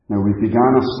we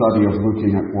began a study of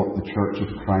looking at what the Church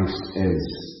of Christ is,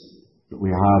 that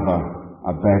we have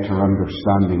a better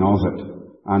understanding of it.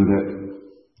 And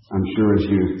I'm sure as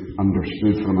you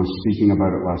understood from us speaking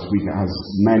about it last week, it has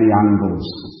many angles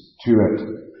to it.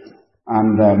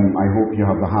 And I hope you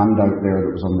have the handout there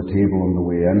that was on the table on the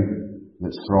way in,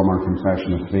 that's from our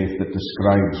Confession of Faith, that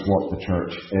describes what the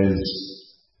Church is.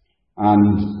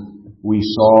 And we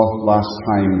saw last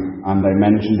time, and I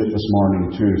mentioned it this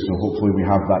morning too, so hopefully we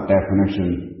have that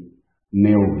definition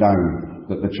nailed down,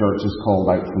 that the Church is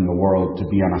called out from the world to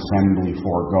be an assembly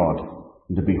for God,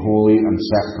 and to be holy and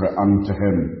separate unto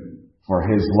Him for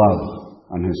His love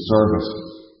and His service.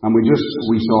 And we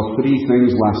saw three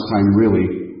things last time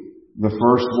really. The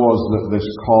first was that this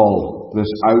call,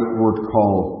 this outward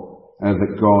call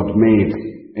that God made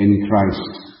in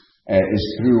Christ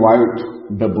is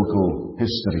throughout biblical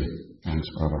history. Thanks,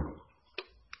 brother.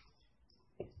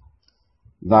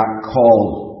 That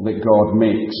call that God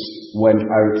makes went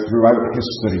out throughout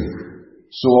history.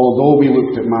 So although we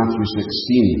looked at Matthew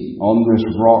 16, on this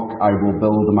rock I will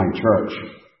build my church,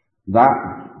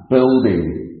 that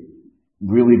building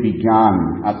really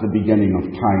began at the beginning of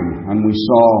time. And we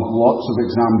saw lots of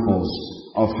examples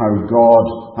of how God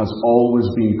has always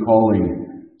been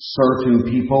calling certain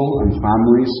people and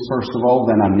families, first of all,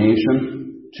 then a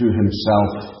nation, to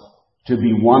Himself, to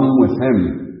be one with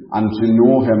Him, and to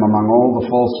know Him among all the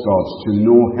false gods, to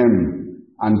know Him,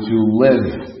 and to live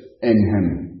in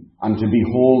Him, and to be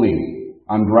holy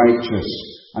and righteous,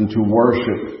 and to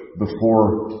worship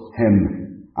before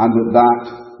Him. And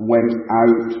that went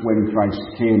out when Christ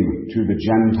came to the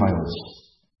Gentiles.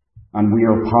 And we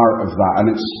are part of that, and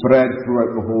it's spread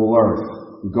throughout the whole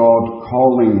earth. God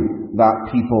calling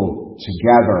that people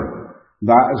together.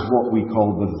 That is what we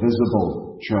call the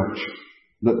visible church.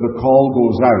 That the call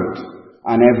goes out,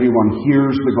 and everyone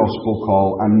hears the gospel call,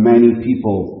 and many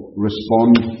people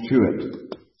respond to it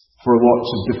for lots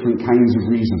of different kinds of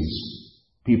reasons.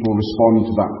 People respond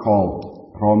to that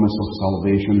call. Promise of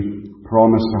salvation,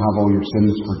 promise to have all your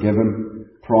sins forgiven,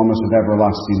 promise of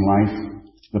everlasting life,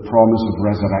 the promise of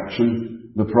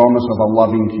resurrection, the promise of a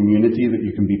loving community that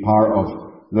you can be part of.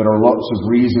 There are lots of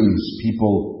reasons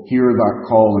people hear that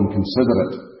call and consider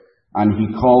it. And He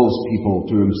calls people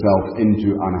to Himself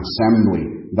into an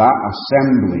assembly. That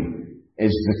assembly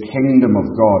is the kingdom of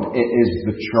God. It is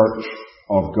the church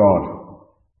of God.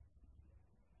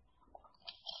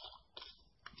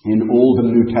 In Old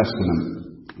and New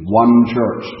Testament, one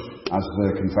church, as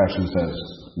the confession says,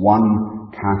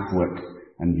 one Catholic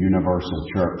and universal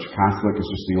church. Catholic is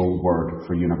just the old word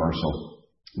for universal.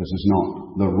 This is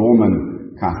not the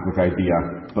Roman Catholic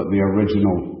idea, but the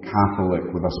original Catholic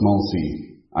with a small c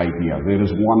idea. There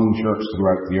is one church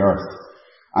throughout the earth.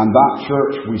 And that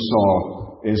church, we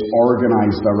saw, is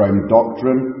organized around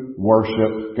doctrine,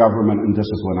 worship, government and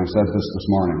discipline. I said this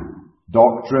morning.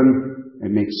 Doctrine,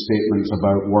 it makes statements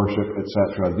about worship,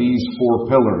 etc. These four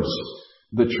pillars,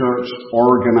 the church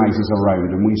organizes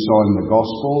around. And we saw in the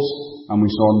Gospels, and we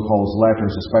saw in Paul's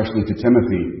letters, especially to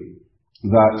Timothy,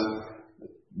 that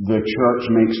the church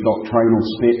makes doctrinal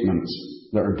statements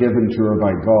that are given to her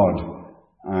by God.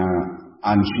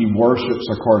 And she worships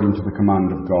according to the command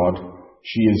of God.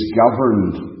 She is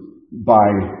governed by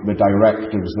the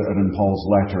directives that are in Paul's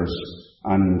letters,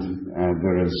 and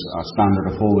there is a standard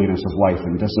of holiness of life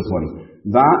and discipline.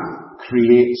 That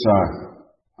creates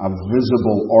a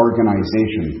visible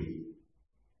organization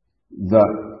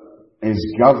that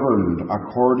is governed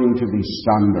according to these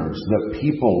standards, that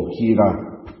people hear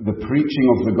the preaching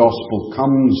of the gospel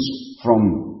comes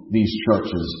from these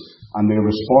churches, and they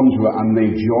respond to it, and they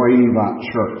join that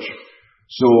church.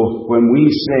 So when we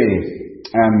say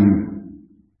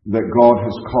that God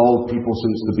has called people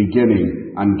since the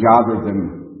beginning and gathered them,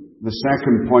 the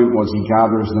second point was He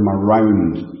gathers them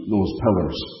around those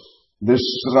pillars. This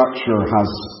structure has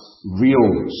real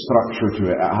structure to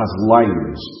it. It has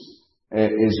lines.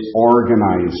 It is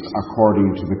organized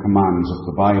according to the commands of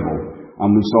the Bible.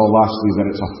 And we saw lastly that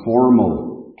it's a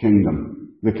formal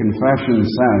kingdom. The confession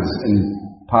says in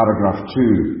paragraph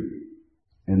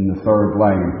 2, in the third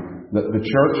line, that the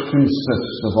church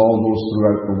consists of all those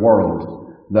throughout the world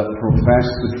that profess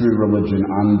the true religion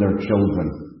and their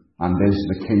children, and is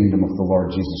the kingdom of the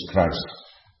Lord Jesus Christ.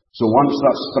 So once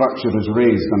that structure is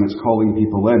raised and it's calling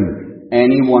people in,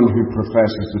 anyone who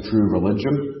professes the true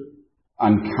religion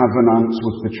and covenants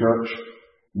with the church,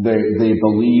 they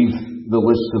believe the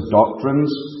list of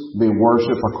doctrines, they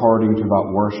worship according to that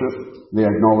worship, they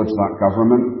acknowledge that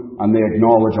government, and they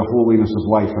acknowledge a holiness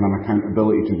of life and an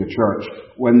accountability to the church.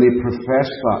 When they profess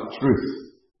that truth,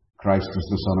 Christ is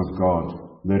the Son of God.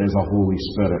 There is a Holy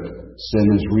Spirit. Sin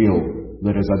is real.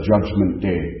 there is a judgment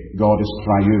day. God is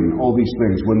triune. All these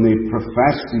things, when they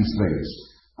profess these things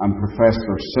and profess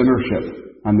their sinnership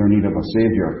and their need of a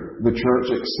Saviour, the church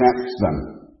accepts them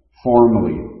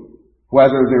formally.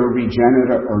 Whether they're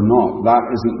regenerate or not, that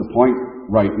isn't the point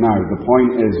right now. The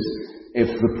point is, if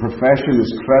the profession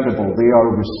is credible, they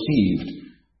are received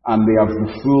and they have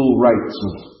the full rights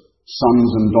of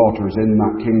sons and daughters in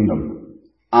that kingdom,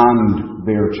 and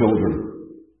their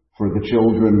children. For the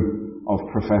children of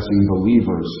professing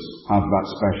believers have that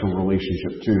special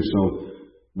relationship too. So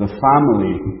the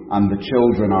family and the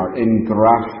children are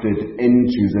engrafted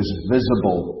into this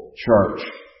visible church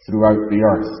throughout the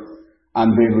earth,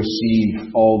 and they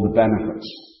receive all the benefits,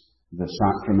 the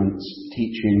sacraments,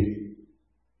 teaching,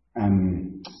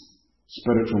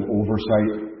 spiritual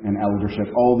oversight and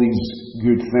eldership. All these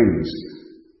good things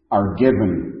are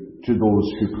given to those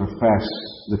who profess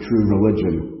the true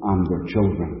religion and their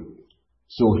children.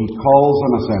 So he calls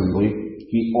an assembly,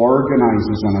 he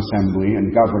organizes an assembly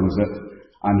and governs it,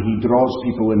 and he draws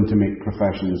people in to make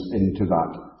professions into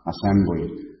that assembly.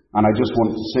 And I just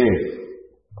want to say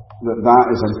that that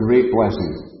is a great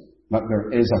blessing, that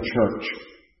there is a church,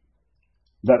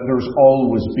 that there's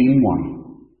always been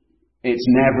one. It's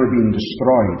never been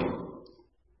destroyed.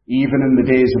 Even in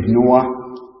the days of Noah,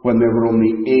 when there were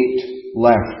only 8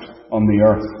 left on the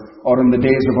earth, or in the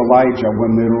days of Elijah,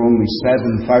 when there were only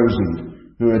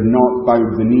 7,000 who had not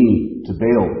bowed the knee to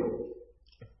Baal,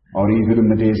 or even in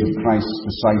the days of Christ's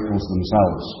disciples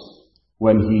themselves,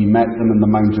 when he met them in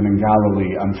the mountain in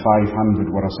Galilee and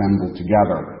 500 were assembled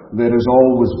together. There has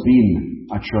always been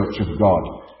a church of God.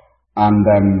 And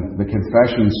the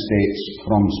confession states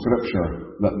from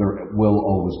Scripture that there will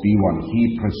always be one.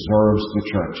 He preserves the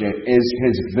church. It is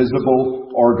his visible,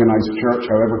 organized church,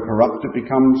 however corrupt it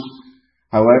becomes,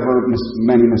 however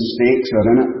many mistakes are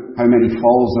in it, how many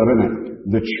falls are in it.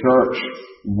 The church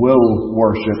will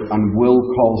worship and will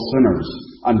call sinners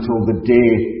until the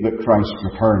day that Christ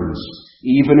returns.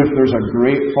 Even if there's a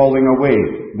great falling away,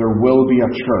 there will be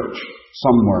a church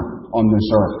somewhere on this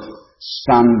earth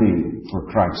standing for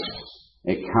Christ.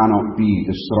 It cannot be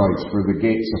destroyed, for the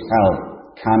gates of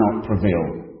hell cannot prevail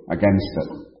against it.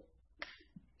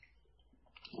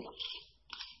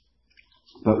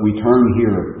 But we turn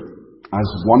here,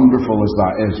 as wonderful as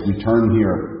that is, we turn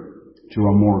here to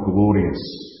a more glorious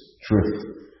truth,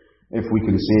 if we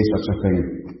can say such a thing.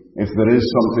 If there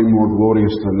is something more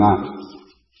glorious than that,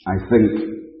 I think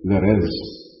there is.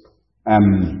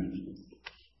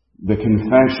 The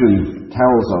confession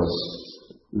tells us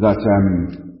that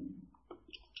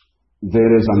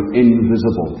there is an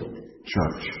invisible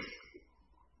church.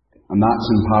 And that's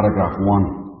in paragraph 1.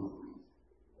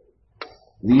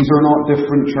 These are not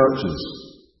different churches.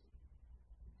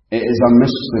 It is a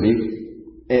mystery.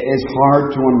 It is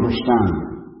hard to understand.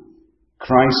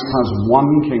 Christ has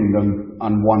one kingdom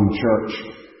and one church.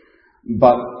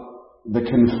 But the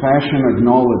confession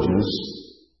acknowledges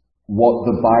what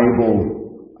the Bible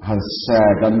has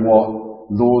said and what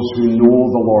those who know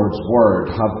the Lord's Word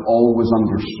have always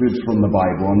understood from the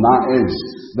Bible, and that is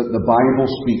that the Bible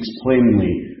speaks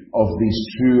plainly of these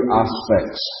two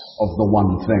aspects of the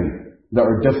one thing that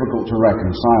are difficult to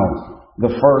reconcile.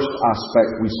 The first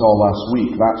aspect we saw last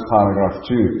week, that's paragraph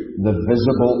 2, the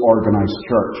visible organized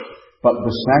church. But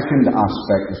the second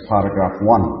aspect is paragraph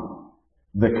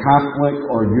 1. The Catholic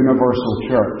or universal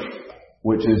church,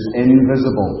 which is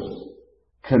invisible,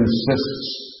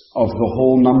 consists of the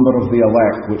whole number of the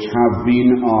elect which have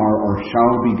been, are, or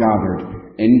shall be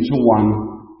gathered into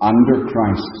one under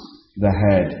Christ, the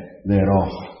head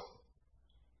thereof.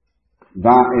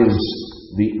 That is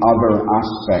the other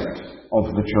aspect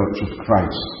of the Church of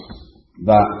Christ,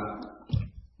 that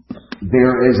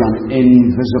there is an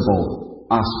invisible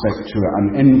aspect to it,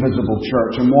 an invisible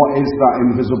church. And what is that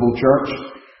invisible church?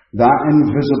 That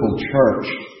invisible church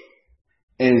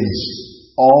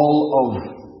is all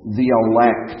of the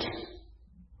elect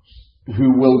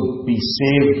who will be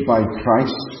saved by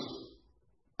Christ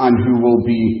and who will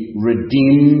be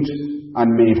redeemed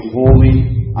and made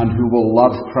holy and who will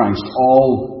love Christ.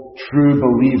 All true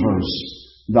believers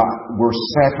that were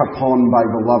set upon by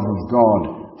the love of God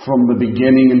from the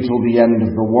beginning until the end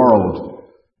of the world.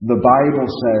 The Bible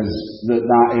says that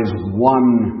that is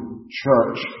one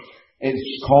church. It's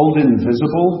called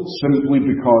invisible simply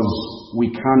because we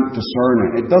can't discern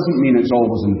it. It doesn't mean it's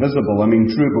always invisible. I mean,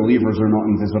 true believers are not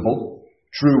invisible.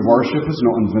 True worship is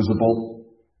not invisible.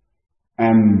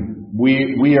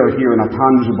 We are here in a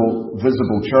tangible,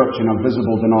 visible church, in a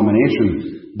visible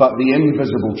denomination, but the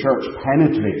invisible church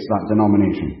penetrates that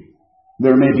denomination.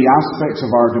 There may be aspects of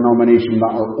our denomination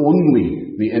that are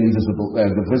only the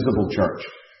visible church,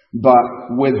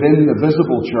 But within the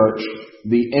visible church,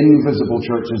 the invisible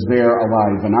church is there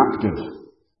alive and active.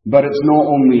 But it's not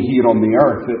only here on the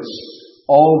earth, it's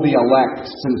all the elect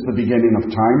since the beginning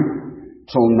of time,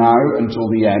 till now, until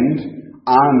the end,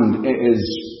 and it is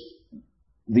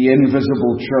the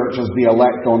invisible church as the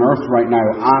elect on earth right now,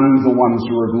 and the ones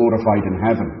who are glorified in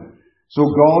heaven. So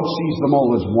God sees them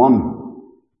all as one.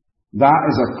 That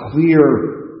is a clear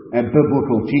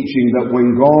biblical teaching that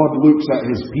when God looks at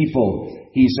His people,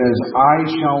 He says, I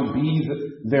shall be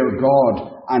their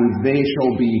God, and they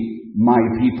shall be my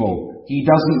people. He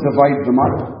doesn't divide them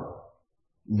up.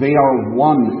 They are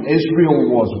one. Israel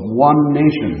was one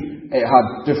nation. It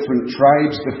had different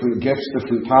tribes, different gifts,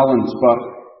 different talents, but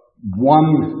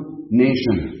one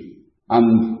nation.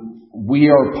 And we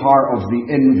are part of the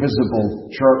invisible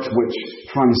church which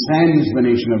transcends the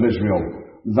nation of Israel.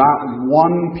 That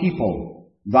one people,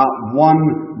 that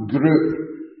one group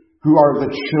who are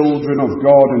the children of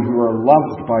God and who are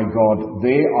loved by God,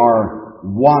 they are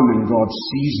one and God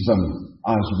sees them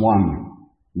as one.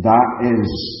 That is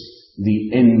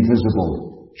the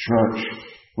invisible church.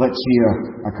 Let's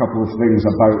hear a couple of things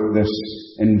about this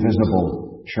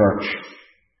invisible church.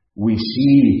 We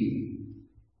see,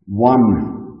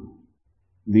 one,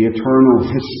 the eternal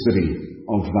history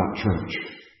of that church.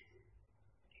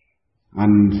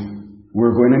 And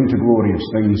we're going into glorious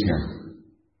things here.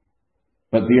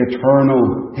 But the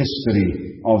eternal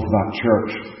history of that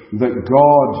church, that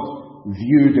God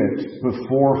viewed it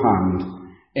beforehand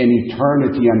in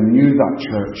eternity and knew that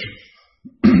church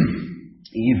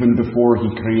even before He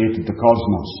created the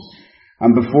cosmos,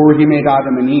 and before He made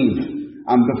Adam and Eve,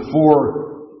 and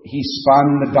before He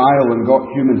spanned the dial and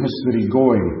got human history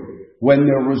going, when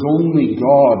there was only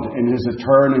God in His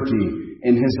eternity,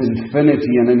 in His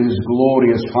infinity, and in His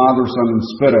glorious Father, Son, and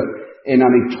Spirit, in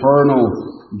an eternal,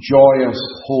 joyous,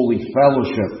 holy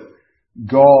fellowship.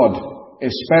 God,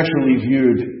 especially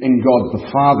viewed in God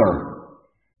the Father,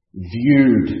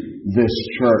 viewed this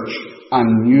church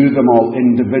and knew them all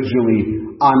individually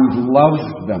and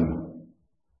loved them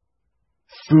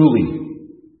fully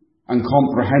and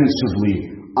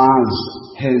comprehensively as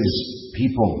His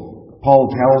people. Paul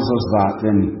tells us that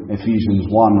in Ephesians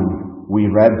 1, and we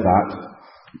read that.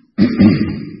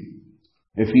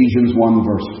 Ephesians 1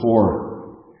 verse 4.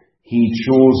 He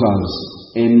chose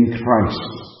us in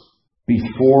Christ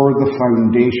before the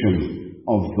foundation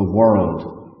of the world,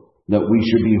 that we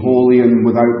should be holy and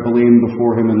without blame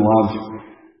before Him in love,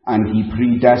 and He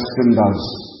predestined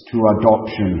us to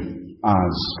adoption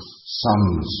as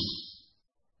sons.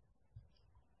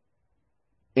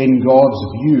 In God's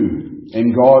view,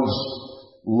 in God's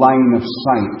line of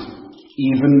sight,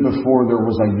 even before there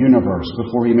was a universe,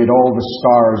 before He made all the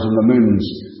stars and the moons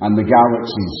and the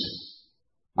galaxies,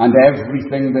 and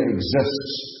everything that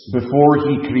exists, before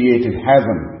He created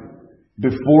heaven,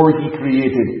 before He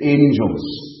created angels,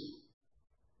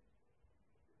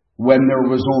 when there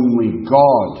was only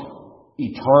God,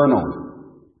 eternal,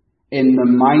 in the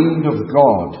mind of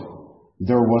God,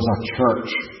 there was a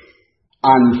church,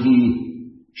 and He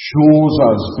chose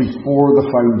us before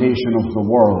the foundation of the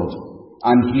world,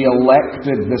 and He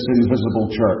elected this invisible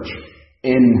church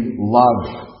in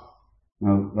love.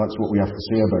 Now, that's what we have to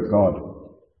say about God.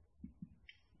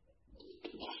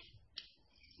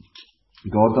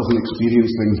 God doesn't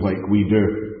experience things like we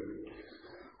do.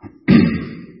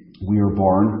 We are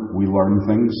born, we learn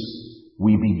things,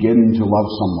 we begin to love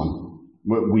someone,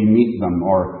 we meet them,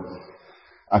 or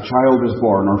a child is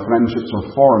born, or friendships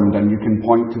are formed, and you can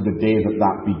point to the day that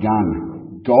that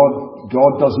began.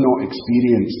 God does not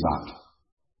experience that.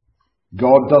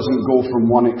 God doesn't go from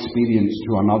one experience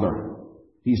to another.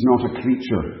 He's not a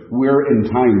creature. We're in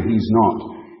time, He's not.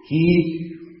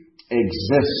 He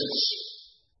exists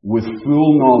with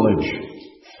full knowledge,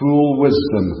 full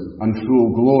wisdom, and full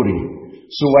glory.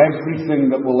 So everything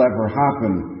that will ever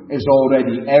happen is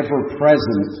already ever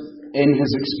present in His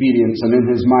experience and in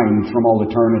His mind from all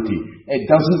eternity.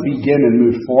 It doesn't begin and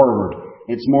move forward.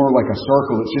 It's more like a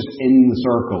circle. It's just in the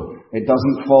circle. It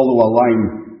doesn't follow a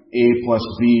line, A plus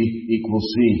B equals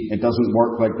C. It doesn't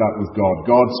work like that with God.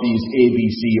 God sees A, B,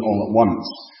 C all at once.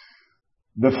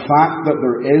 The fact that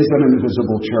there is an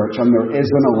invisible church and there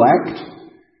is an elect,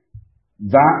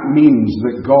 that means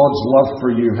that God's love for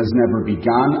you has never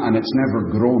begun and it's never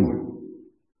grown.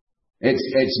 It's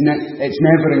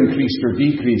never increased or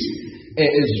decreased.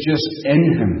 It is just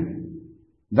in Him.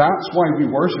 That's why we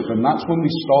worship Him. That's when we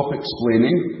stop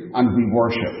explaining and we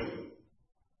worship.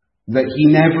 That He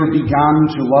never began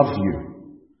to love you.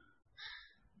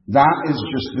 That is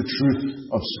just the truth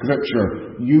of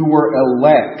Scripture. You were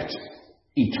elect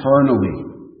eternally.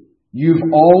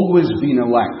 You've always been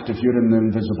elect if you're in the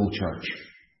invisible church.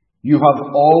 You have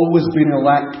always been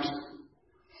elect.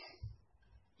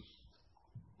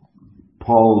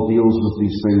 Paul deals with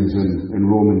these things in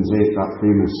Romans 8, that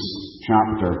famous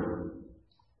chapter.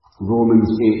 Romans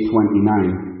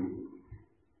 8:29.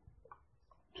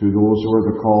 To those who are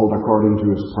the called according to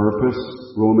his purpose.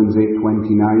 Romans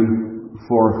 8:29.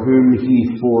 For whom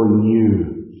he foreknew,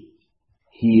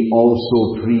 he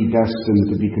also predestined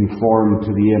to be conformed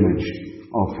to the image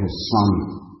of his Son,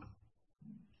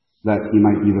 that he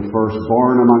might be the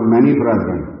firstborn among many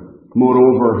brethren.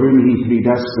 Moreover, whom he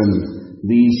predestined,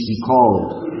 these he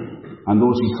called, and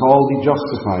those he called he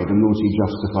justified, and those he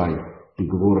justified he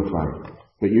glorified.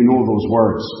 But you know those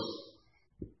words.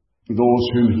 Those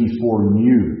whom he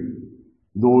foreknew,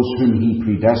 those whom he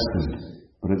predestined.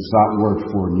 But it's that word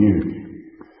foreknew.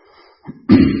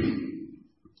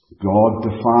 God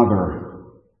the Father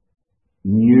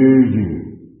knew you.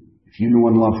 If you know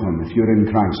and love him, if you're in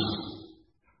Christ,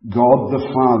 God the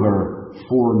Father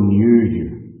foreknew you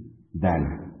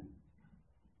then.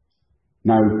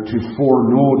 Now, to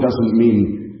foreknow doesn't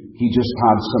mean he just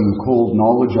had some cold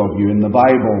knowledge of you. In the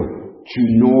Bible, to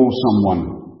know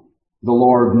someone, the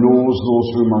Lord knows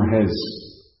those whom are his.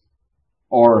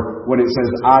 Or when it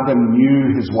says Adam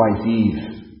knew his wife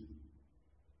Eve.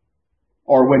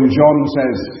 Or when John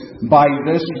says, by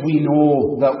this we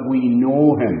know that we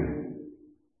know him.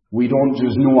 We don't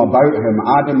just know about him.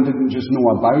 Adam didn't just know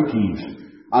about Eve.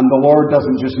 And the Lord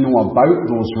doesn't just know about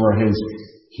those who are his.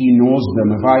 He knows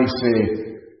them. If I say,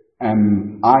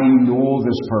 I know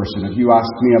this person. If you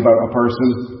ask me about a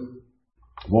person,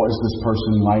 what is this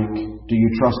person like? Do you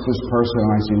trust this person?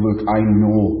 And I say, look, I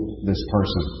know this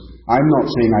person. I'm not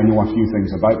saying I know a few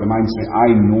things about them. I'm saying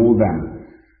I know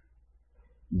them.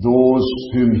 Those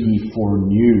whom he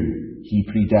foreknew, he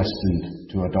predestined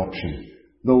to adoption.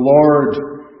 The Lord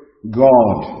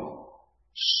God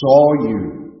saw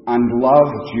you and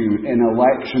loved you in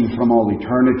election from all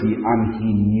eternity, and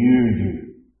he knew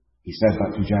you. He said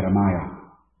that to Jeremiah.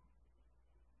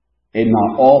 In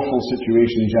that awful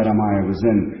situation Jeremiah was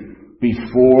in,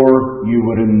 before you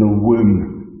were in the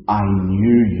womb, I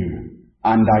knew you,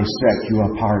 and I set you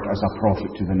apart as a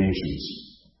prophet to the nations.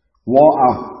 What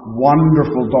a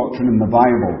wonderful doctrine in the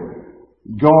Bible.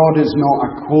 God is not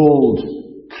a cold,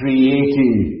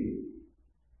 creating,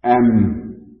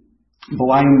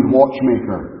 blind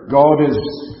watchmaker. God is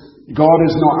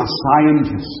not a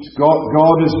scientist.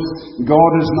 God is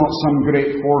not some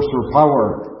great force or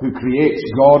power who creates.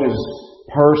 God is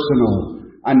personal.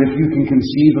 And if you can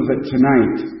conceive of it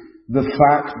tonight, the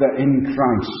fact that in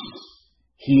Christ,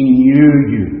 he knew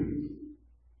you.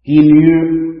 He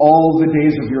knew all the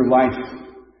days of your life.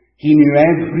 He knew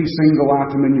every single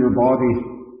atom in your body.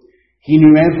 He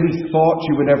knew every thought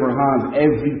you would ever have,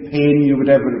 every pain you would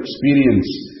ever experience,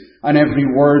 and every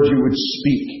word you would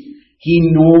speak. He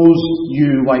knows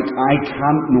you like I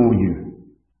can't know you.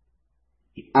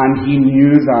 And he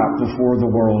knew that before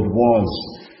the world was.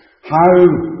 How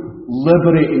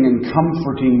liberating and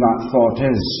comforting that thought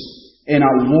is in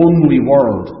a lonely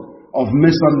world of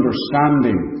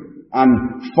misunderstanding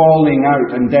and falling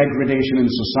out and degradation in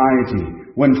society,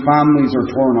 when families are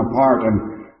torn apart and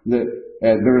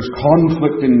there is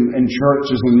conflict in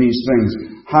churches and these things.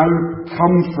 How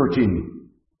comforting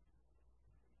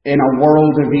in a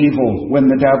world of evil, when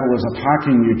the devil is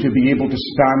attacking you, to be able to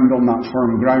stand on that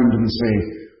firm ground and say,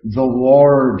 the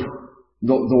Lord,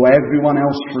 though everyone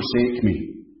else forsake me,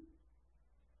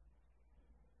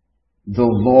 the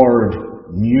Lord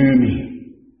knew me.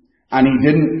 And he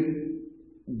didn't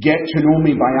get to know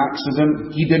me by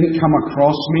accident. He didn't come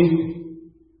across me.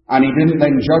 And he didn't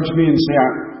then judge me and say,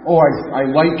 I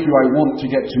like you, I want to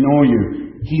get to know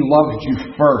you. He loved you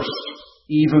first.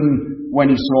 Even when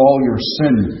he saw all your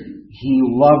sin, he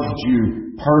loved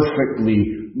you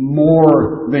perfectly,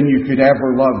 more than you could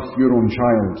ever love your own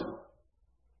child.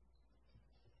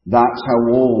 That's how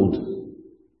old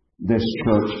this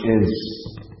church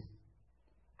is.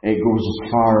 It goes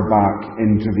as far back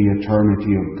into the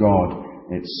eternity of God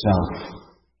itself.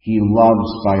 He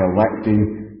loves by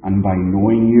electing and by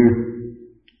knowing you.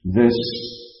 This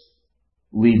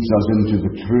leads us into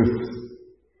the truth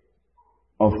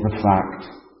of the fact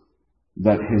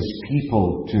that his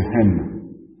people to him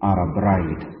are a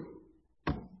bride.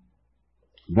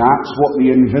 That's what the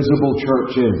invisible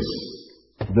church is,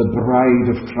 the bride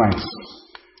of Christ.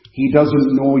 He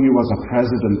doesn't know you as a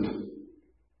president.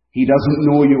 He doesn't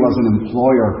know you as an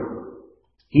employer.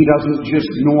 He doesn't just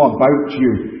know about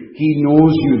you. He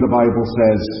knows you, the Bible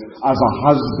says, as a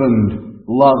husband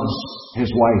loves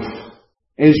his wife.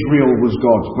 Israel was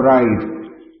God's bride,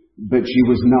 but she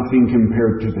was nothing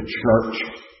compared to the church.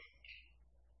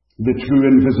 The true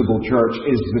invisible church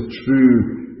is the true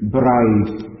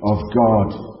bride of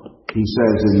God. He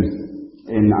says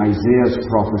in Isaiah's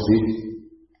prophecy,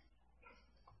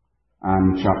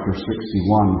 and chapter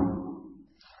 61,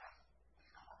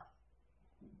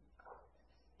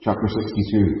 chapter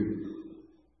 62,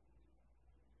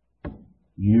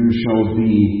 you shall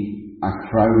be a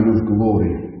crown of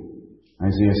glory,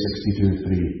 Isaiah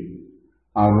 62:3.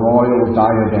 A royal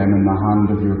diadem in the hand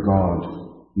of your God.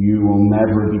 You will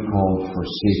never be called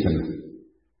forsaken.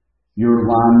 Your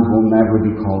land will never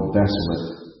be called desolate.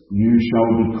 You shall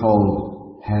be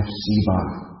called Hephzibah,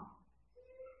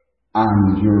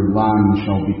 and your land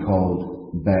shall be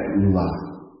called Beulah.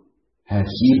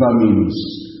 Hephzibah means,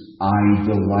 I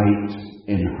delight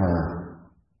in her.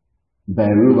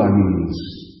 Beulah means,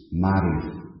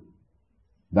 married.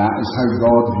 That is how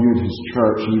God viewed His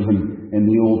church even in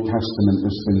the Old Testament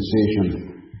dispensation.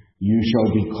 You shall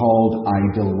be called, I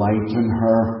delight in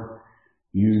her.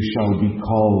 You shall be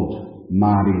called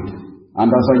married. And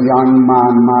as a young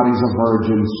man marries a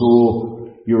virgin, so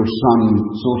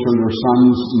shall your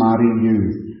sons marry you.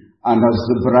 And as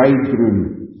the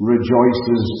bridegroom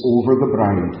rejoices over the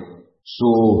bride,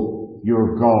 so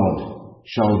your God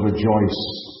shall rejoice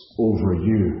over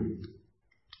you.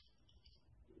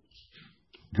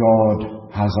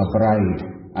 God has a bride,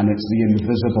 and it's the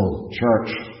invisible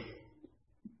church.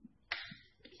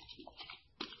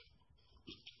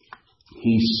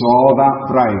 He saw that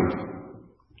bride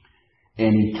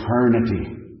in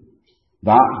eternity.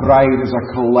 That bride is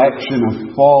a collection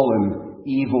of fallen,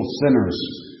 evil sinners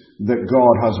that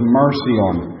God has mercy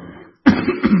on.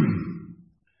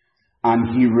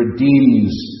 And He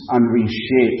redeems and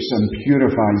reshapes and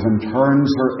purifies and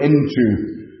turns her into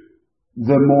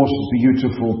the most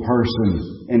beautiful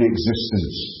person in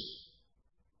existence.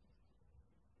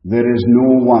 There is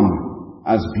no one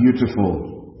as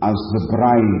beautiful as the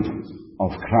bride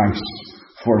of Christ,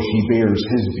 for she bears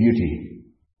His beauty.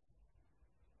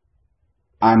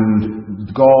 And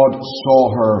God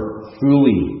saw her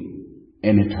fully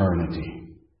in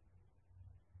eternity.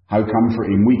 How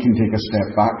comforting. We can take a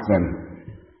step back then.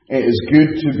 It is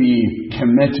good to be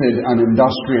committed and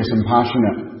industrious and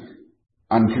passionate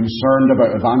and concerned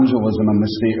about evangelism and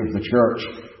the state of the church.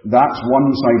 That's one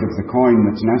side of the coin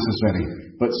that's necessary.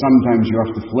 But sometimes you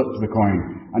have to flip the coin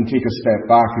and take a step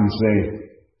back and say,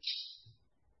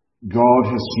 God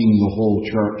has seen the whole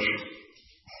church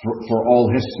for all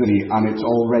history, and it's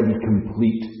already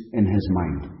complete in His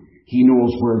mind. He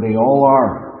knows where they all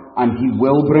are, and He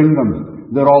will bring them.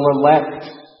 They're all elect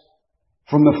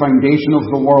from the foundation of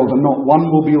the world, and not one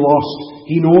will be lost.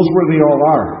 He knows where they all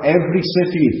are. Every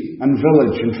city and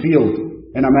village and field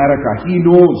in America. He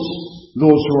knows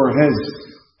those who are His.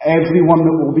 Everyone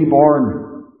that will be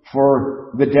born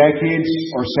for the decades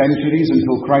or centuries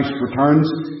until Christ returns.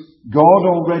 God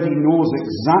already knows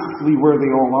exactly where they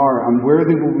all are and where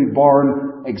they will be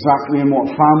born, exactly in what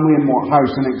family and what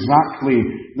house, and exactly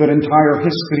their entire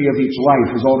history of each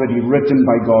life is already written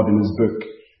by God in His book.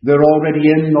 They're already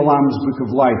in the Lamb's book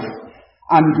of life.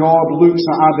 And God looks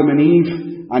at Adam and Eve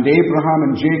and Abraham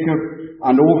and Jacob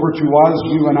and over to us,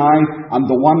 you and I, and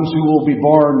the ones who will be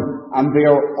born, and they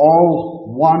are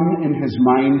all one in His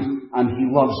mind, and He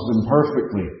loves them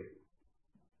perfectly.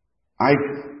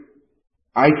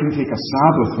 I can take a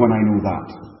Sabbath when I know that.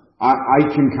 I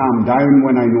can calm down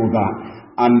when I know that,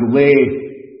 and lay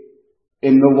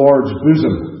in the Lord's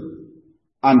bosom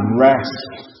and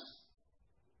rest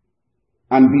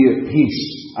and be at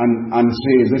peace and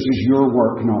say, this is your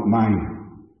work, not mine.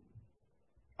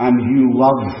 And you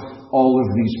love all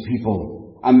of these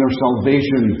people, and their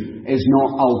salvation is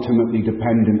not ultimately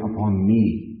dependent upon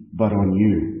me, but on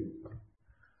you.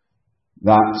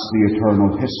 That's the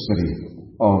eternal history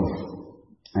of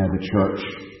the Church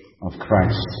of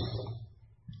Christ.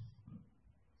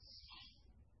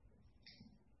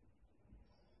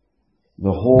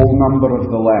 The whole number of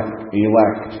the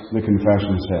elect, the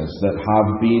confession says, that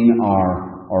have been,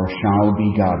 are, or shall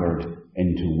be gathered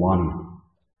into one.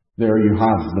 There you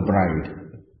have the bride,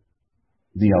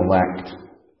 the elect,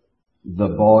 the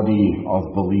body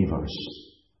of believers,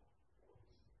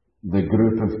 the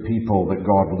group of people that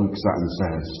God looks at and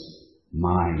says,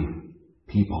 my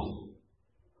people.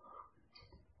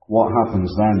 What happens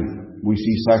then? We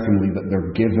see secondly that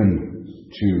they're given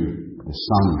to the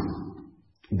Son.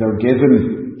 They're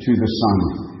given to the Son.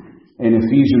 In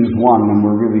Ephesians 1, and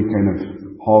we're really kind of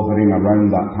hovering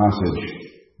around that passage,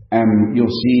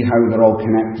 you'll see how they're all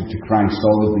connected to Christ,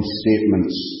 all of these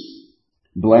statements.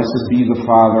 Blessed be the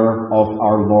Father of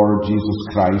our Lord Jesus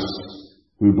Christ,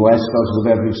 who blessed us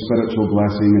with every spiritual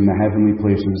blessing in the heavenly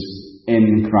places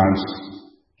in Christ,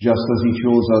 just as He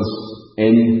chose us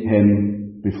in Him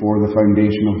before the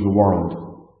foundation of the world,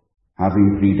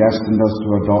 having predestined us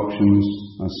to adoptions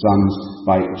as sons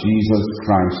by Jesus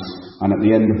Christ. And at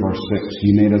the end of verse 6,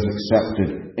 He made us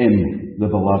accepted in the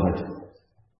Beloved.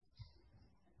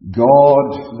 God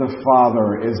the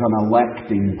Father is an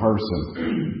electing person.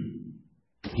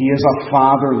 He is a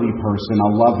fatherly person,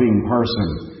 a loving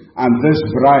person. And this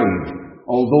bride,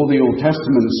 although the Old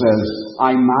Testament says,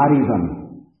 I marry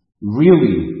them,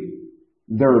 really,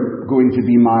 they're going to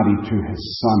be married to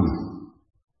His Son.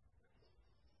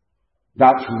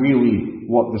 That's really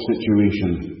what the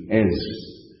situation is.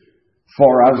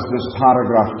 For as this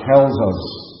paragraph tells us,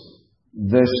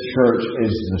 this church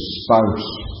is the spouse,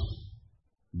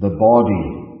 the body,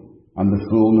 and the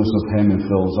fullness of Him who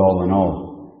fills all in all.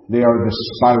 They are the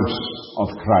spouse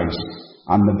of Christ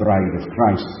and the bride of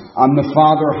Christ. And the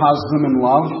Father has them in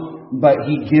love, but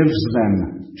He gives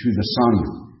them to the Son.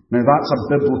 Now that's a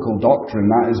biblical doctrine.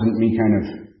 That isn't me kind of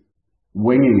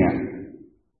winging it.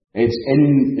 It's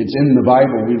in the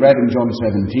Bible. We read in John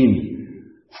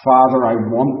 17, Father, I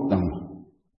want them.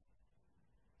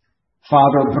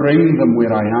 Father, bring them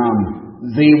where I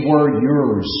am. They were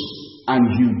yours,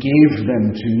 and you gave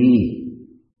them to me.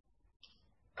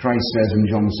 Christ says in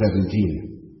John 17,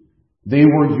 they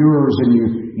were yours, and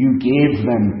you gave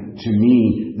them to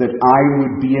me, that I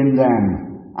would be in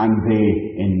them, and they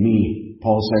in me.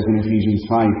 Paul says in Ephesians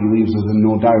 5, he leaves us in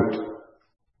no doubt.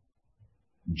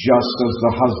 Just as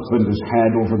the husband is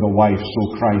head over the wife,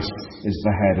 so Christ is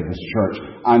the head of His church.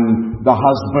 And the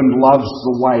husband loves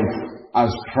the wife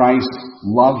as Christ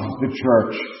loved the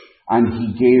church, and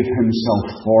He gave Himself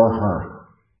for her.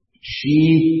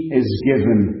 She is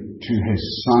given to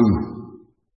His Son.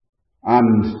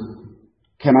 And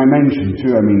can I mention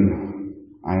too, I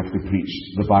have to preach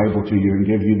the Bible to you and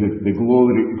give you the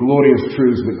glorious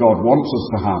truths that God wants us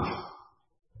to have.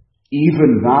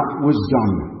 Even that was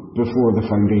done before the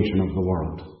foundation of the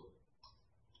world.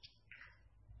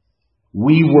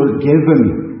 We were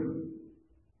given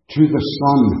to the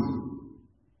Son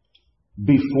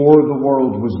before the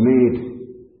world was made.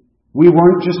 We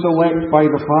weren't just elect by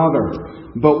the Father,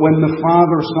 but when the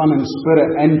Father, Son, and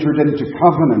Spirit entered into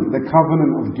covenant, the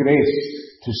covenant of grace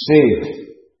to save,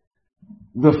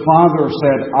 the Father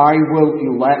said, I will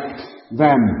elect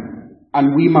them,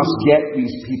 and we must get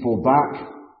these people back.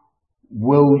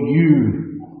 Will you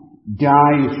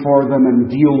die for them and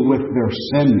deal with their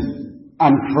sin?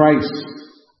 And Christ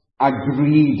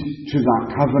agreed to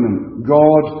that covenant.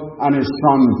 God and His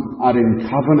Son are in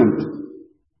covenant.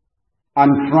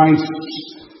 And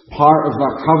Christ's part of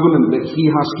that covenant that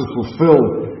He has to fulfill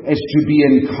is to be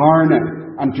incarnate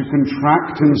and to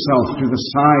contract Himself to the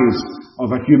size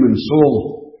of a human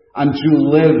soul and to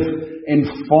live in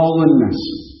fallenness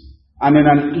and in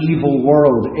an evil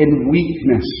world, in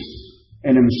weakness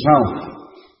in Himself,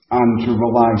 and to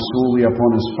rely solely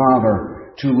upon His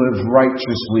Father to live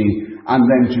righteously and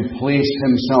then to place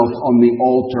Himself on the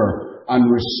altar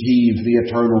and receive the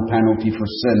eternal penalty for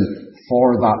sin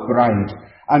for that bride.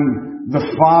 And the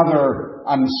Father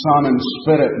and Son and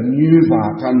Spirit knew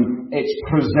that, and it's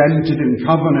presented in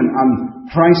covenant, and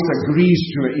Christ agrees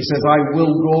to it. He says, I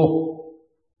will go.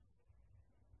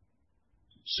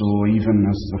 So even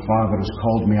as the Father has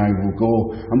called me, I will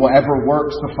go. And whatever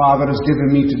works the Father has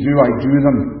given me to do, I do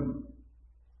them.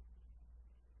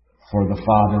 For the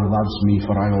Father loves me,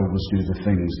 for I always do the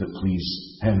things that please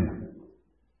Him.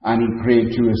 And He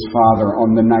prayed to His Father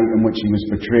on the night in which He was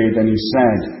betrayed, and He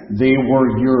said, they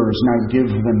were yours, now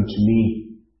give them to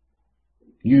me.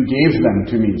 You gave them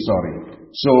to me,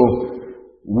 So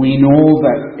we know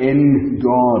that in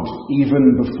God,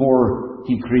 even before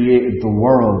He created the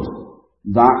world,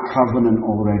 that covenant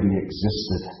already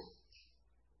existed.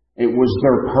 It was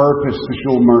their purpose to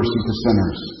show mercy to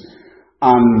sinners.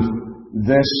 And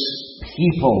this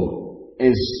people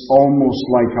is almost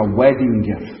like a wedding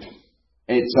gift.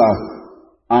 It's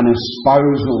an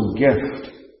espousal gift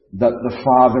that the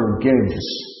Father gives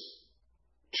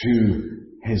to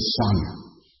His Son.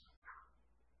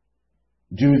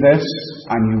 Do this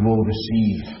and you will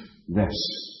receive this.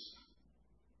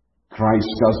 Christ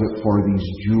does it for these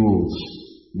jewels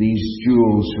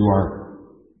who are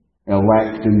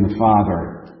elect in the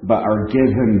Father, but are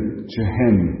given to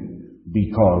Him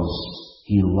because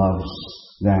He loves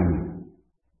them.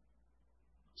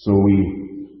 So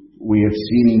we have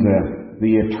seen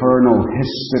the eternal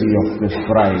history of this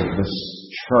bride, this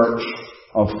church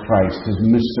of Christ, His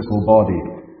mystical body,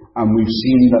 and we've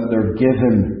seen that they're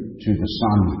given to the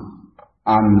Son,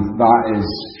 and that is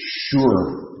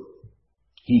sure.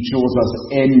 He chose us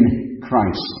in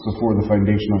Christ before the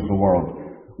foundation of the world.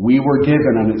 We were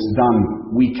given and it's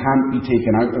done. We can't be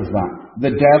taken out of that.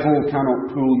 The devil cannot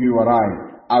pull you or I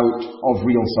out of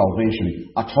real salvation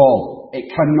at all.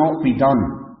 It cannot be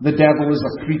done. The devil is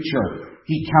a creature.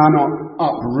 He cannot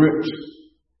uproot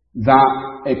that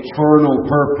eternal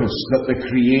purpose that the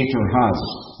Creator has.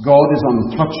 God is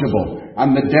untouchable,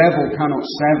 and the devil cannot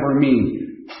sever me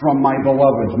from my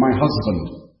beloved, my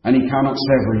husband, and he cannot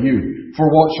sever you. For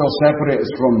what shall separate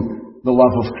us from the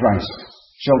love of Christ?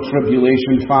 Shall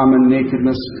tribulation, famine,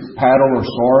 nakedness, peril, or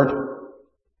sword?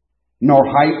 Nor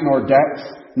height, nor depth,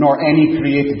 nor any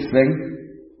created thing,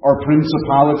 or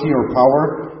principality or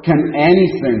power, can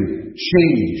anything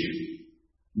change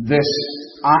this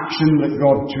action that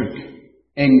God took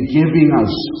in giving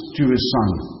us to His Son?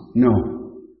 No.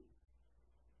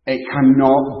 It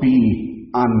cannot be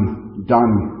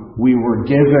undone. We were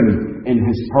given in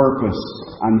His purpose,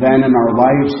 and then in our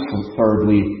lives,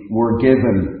 thirdly, we're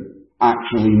given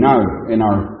actually now, in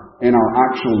our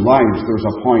actual lives, there's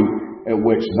a point at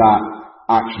which that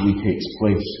actually takes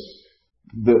place.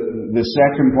 The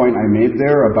second point I made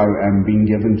there about being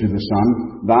given to the Son,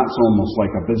 that's almost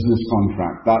like a business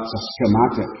contract. That's a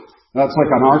schematic. That's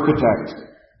like an architect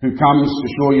who comes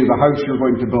to show you the house you're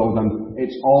going to build, and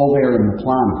it's all there in the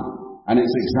plan. And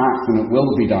it's exact, and it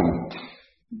will be done.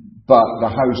 But the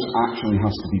house actually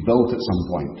has to be built at some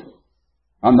point.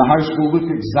 And the house will look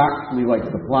exactly like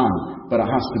the plan, but it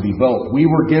has to be built. We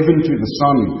were given to the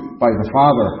Son by the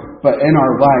Father, but in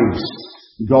our lives,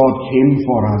 God came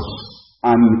for us,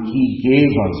 and He gave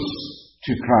us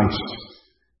to Christ.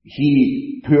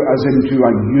 He put us into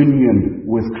a union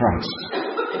with Christ.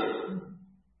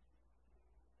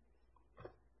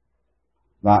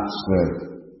 That's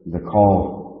the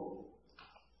call.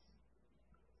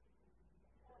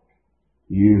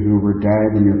 You who were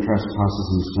dead in your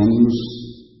trespasses and sins,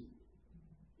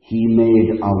 He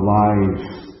made alive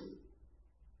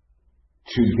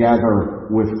together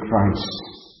with Christ,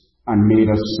 and made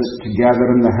us sit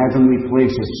together in the heavenly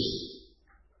places.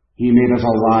 He made us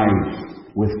alive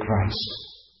with Christ.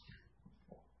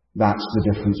 That's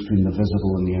the difference between the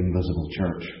visible and the invisible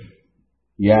church.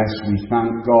 Yes, we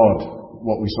thank God,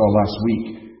 what we saw last week,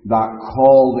 that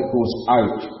call that goes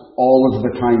out all of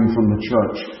the time from the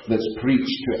church, that's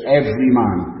preached to every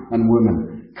man and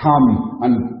woman. Come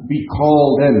and be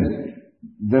called in.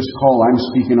 This call I'm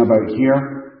speaking about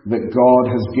here, that God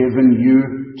has given you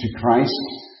to Christ,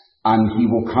 and He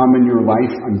will come in your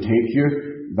life and take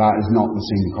you, that is not the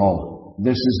same call.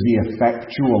 This is the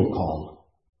effectual call.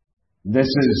 This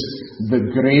is the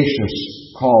gracious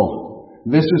call.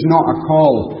 This is not a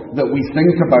call that we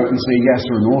think about and say yes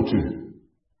or no to.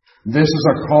 This is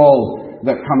a call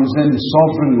that comes in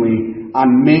sovereignly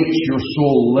and makes your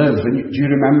soul live. And do you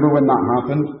remember when that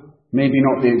happened? Maybe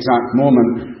not the exact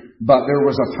moment, but there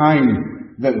was a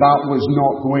time that was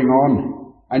not going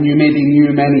on. And you maybe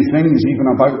knew many things, even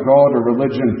about God or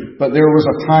religion, but there was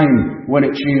a time when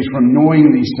it changed from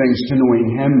knowing these things to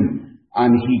knowing Him,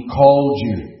 and He called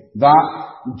you. That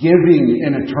giving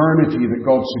in eternity that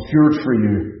God secured for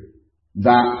you,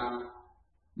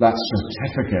 that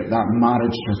certificate, that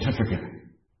marriage certificate,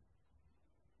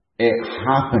 it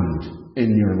happened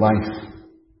in your life.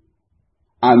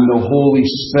 And the Holy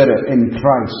Spirit in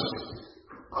Christ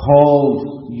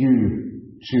called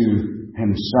you to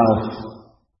Himself.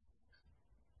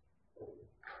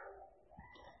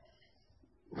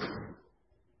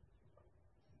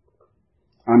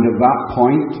 And at that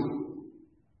point,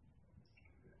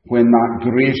 when that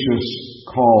gracious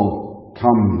call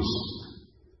comes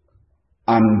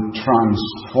and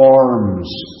transforms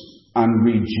and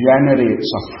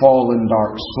regenerates a fallen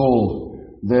dark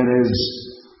soul, there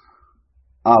is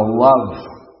a love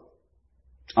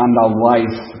and a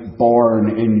life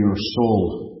born in your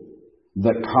soul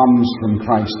that comes from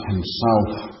Christ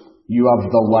Himself. You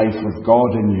have the life of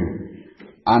God in you.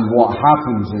 And what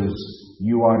happens is,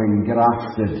 you are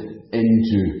engrafted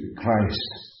into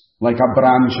Christ. Like a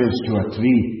branch is to a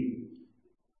tree.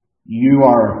 You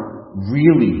are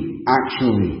really,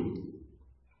 actually,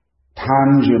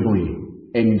 tangibly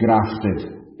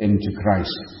engrafted into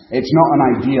Christ. It's not an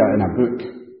idea in a book.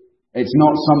 It's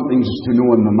not something just to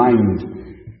know in the mind.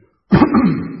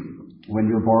 When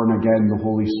you're born again, the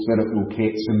Holy Spirit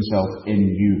locates Himself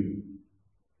in you.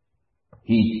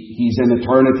 He's in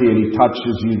eternity and He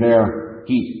touches you there.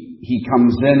 He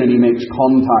comes in and He makes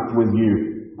contact with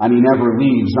you, and He never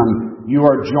leaves, and you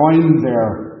are joined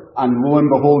there, and lo and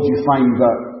behold, you find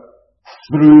that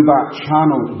through that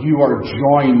channel you are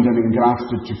joined and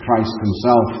engrafted to Christ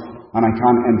Himself, and I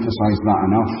can't emphasize that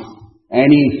enough.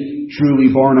 Any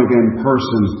truly born again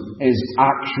person is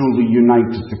actually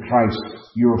united to Christ.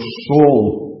 Your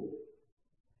soul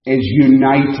is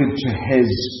united to His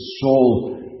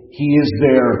soul. He is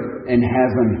there in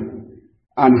heaven.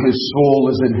 and His soul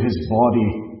is in His body,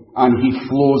 and He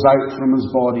flows out from His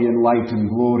body in light and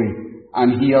glory,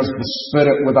 and He has the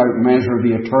Spirit without measure,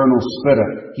 the eternal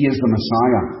Spirit. He is the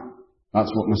Messiah.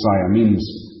 That's what Messiah means.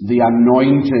 The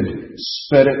anointed,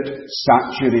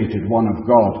 Spirit-saturated one of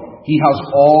God. He has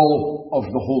all of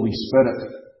the Holy Spirit.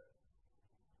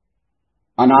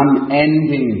 An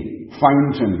unending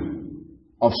fountain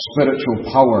of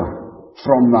spiritual power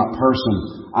from that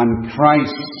person. And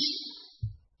Christ's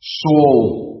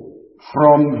soul,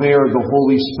 from there the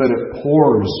Holy Spirit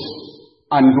pours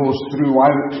and goes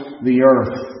throughout the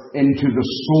earth into the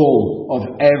soul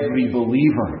of every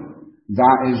believer.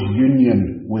 That is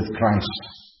union with Christ.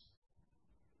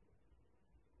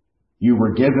 You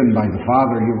were given by the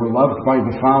Father, you were loved by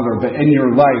the Father, but in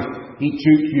your life He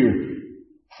took you,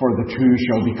 for the two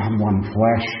shall become one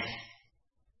flesh.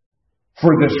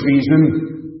 For this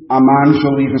reason, a man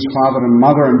shall leave his father and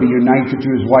mother and be united to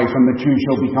his wife, and the two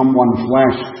shall become one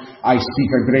flesh. I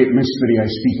speak a great mystery. I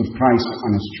speak of Christ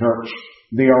and His church.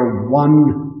 They are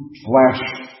one flesh.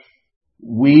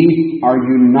 We are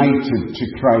united to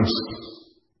Christ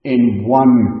in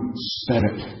one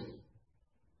Spirit.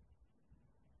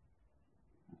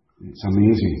 It's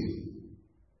amazing.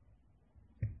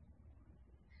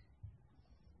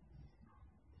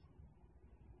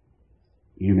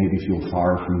 You maybe feel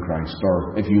far from Christ,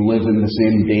 or if you live in the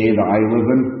same day that I live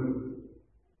in,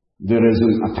 there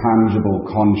isn't a tangible,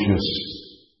 conscious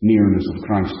nearness of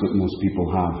Christ that most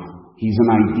people have. He's an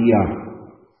idea.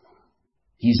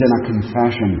 He's in a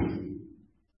confession.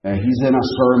 He's in a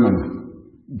sermon.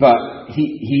 But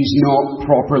He's not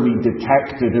properly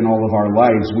detected in all of our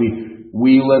lives.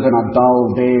 We live in a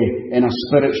dull day, in a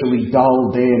spiritually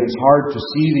dull day, and it's hard to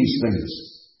see these things.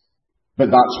 But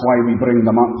that's why we bring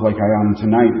them up like I am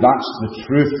tonight. That's the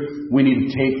truth. We need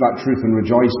to take that truth and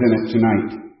rejoice in it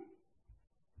tonight.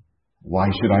 Why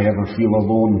should I ever feel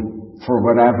alone for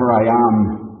wherever I am?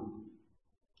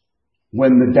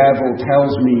 When the devil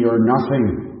tells me you're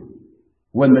nothing.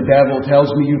 When the devil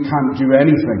tells me you can't do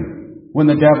anything. When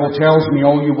the devil tells me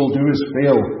all you will do is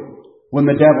fail. When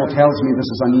the devil tells me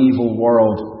this is an evil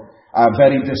world, a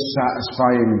very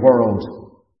dissatisfying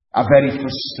world, a very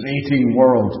frustrating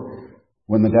world.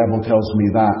 When the devil tells me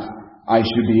that, I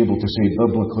should be able to say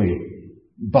biblically,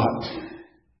 but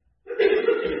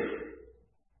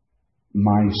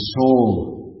my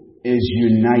soul is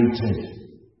united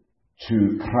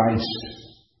to Christ,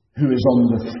 who is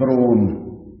on the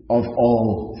throne of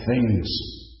all things.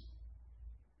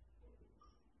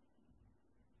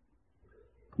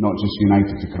 Not just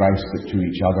united to Christ, but to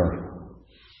each other.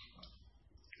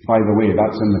 By the way,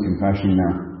 that's in the confession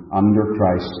there. Under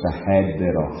Christ, the head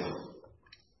thereof.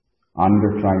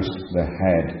 Under Christ, the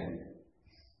head.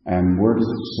 Where does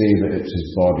it say that it's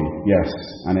His body? Yes,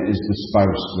 and it is the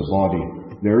spouse, the body.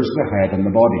 There's the head and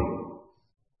the body.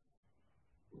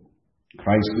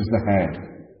 Christ is the head.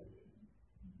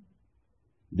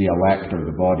 The elect are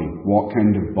the body. What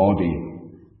kind of body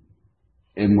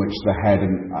in which the head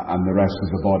and the rest of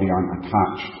the body aren't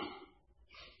attached?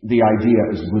 The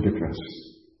idea is ludicrous.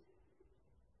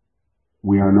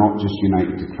 We are not just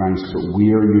united to Christ, but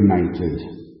we are united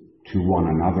to one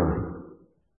another.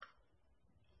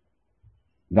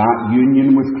 That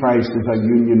union with Christ is a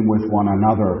union with one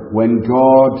another. When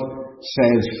God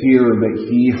says here that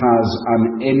He has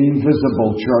an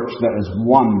invisible church that is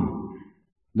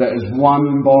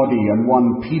one body and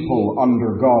one people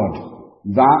under God,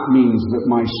 that means that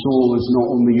my soul is not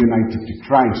only united to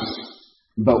Christ,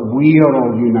 but we are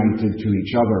all united to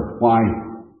each other. Why?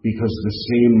 Because the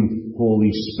same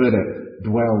Holy Spirit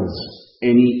dwells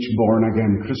in each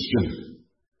born-again Christian.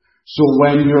 So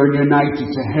when you're united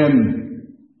to Him,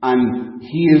 and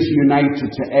He is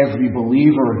united to every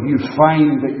believer, you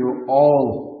find that you're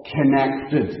all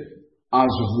connected as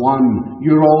one.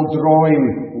 You're all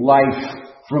drawing life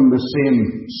from the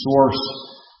same source.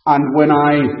 And when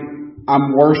I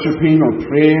am worshipping or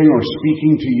praying or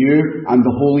speaking to you, and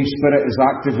the Holy Spirit is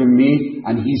active in me,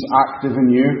 and He's active in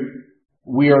you,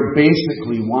 we are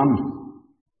basically one.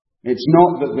 It's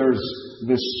not that there's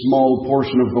this small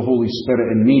portion of the Holy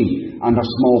Spirit in me and a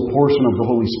small portion of the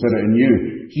Holy Spirit in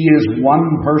you. He is one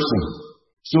person.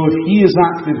 So if He is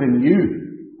active in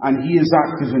you and He is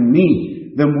active in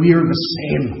me, then we are the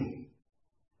same.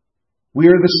 We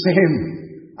are the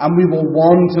same. And we will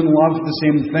want and love the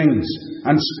same things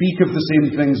and speak of the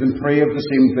same things and pray of the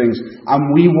same things. And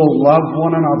we will love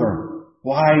one another.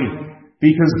 Why?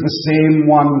 Because the same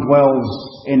one dwells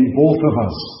in both of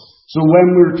us. So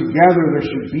when we're together, there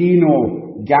should be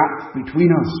no gap between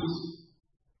us.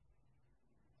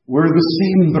 We're the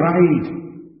same bride.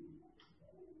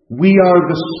 We are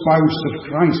the spouse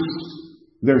of Christ.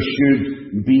 There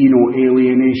should be no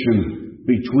alienation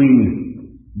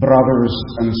between brothers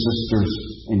and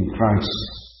sisters in Christ.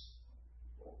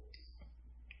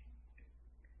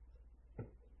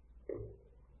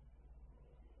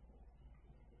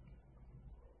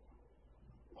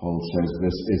 Paul says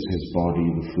this is his body,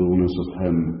 the fullness of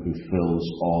him who fills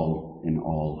all in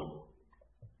all.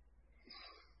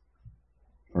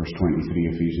 Verse 23,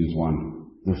 Ephesians 1.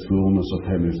 The fullness of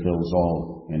him who fills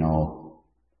all in all.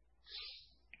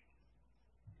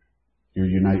 You're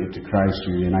united to Christ,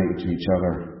 you're united to each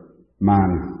other. Man,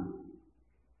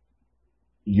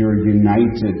 you're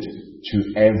united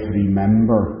to every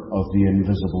member of the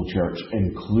invisible church,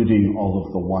 including all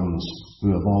of the ones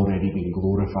who have already been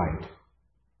glorified.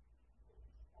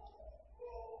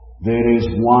 There is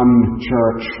one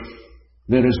church.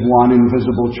 There is one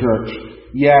invisible church.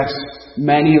 Yes,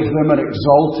 many of them are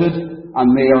exalted, and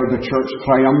they are the church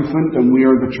triumphant, and we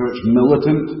are the church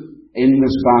militant in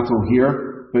this battle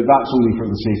here, but that's only for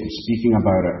the sake of speaking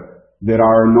about it. There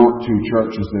are not two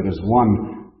churches, there is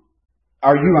one.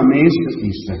 Are you amazed at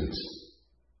these things?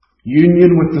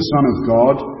 Union with the Son of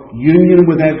God, union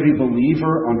with every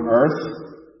believer on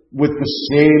earth, with the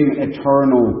same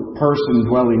eternal person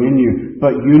dwelling in you,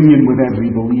 but union with every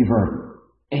believer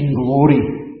in glory.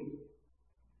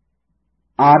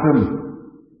 Adam,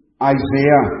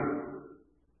 Isaiah,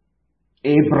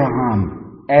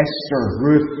 Abraham, Esther,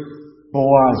 Ruth,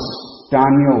 Boaz,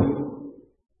 Daniel,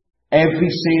 every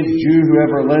saved Jew who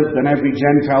ever lived and every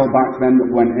Gentile back then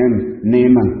that went in,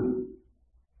 Naaman,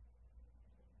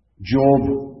 Job,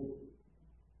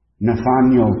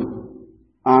 Nathaniel,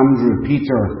 Andrew,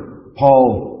 Peter,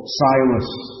 Paul, Silas,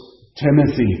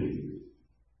 Timothy,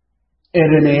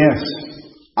 Irenaeus,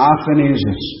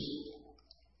 Athanasius,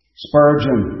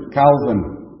 Spurgeon, Calvin.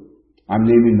 I'm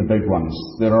naming the big ones.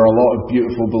 There are a lot of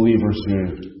beautiful believers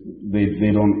who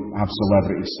they don't have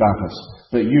celebrity status.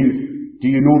 But do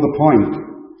you know the point?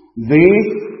 They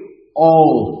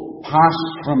all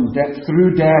passed from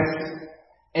through death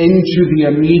into the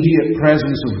immediate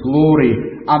presence of glory,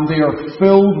 and they are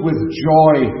filled with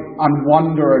joy and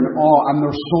wonder and awe, and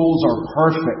their souls are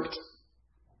perfect.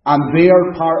 And they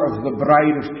are part of the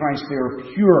bride of Christ. They are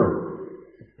pure.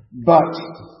 But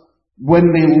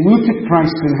when they look at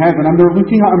Christ in heaven, and they're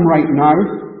looking at Him right now,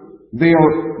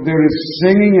 there is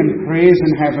singing and praise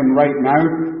in heaven right now.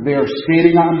 They are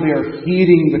staring at Him. They are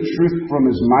hearing the truth from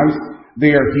His mouth.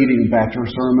 They are hearing better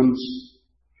sermons.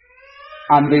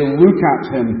 And they look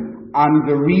at Him, and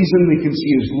the reason they can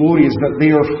see His glory is that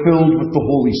they are filled with the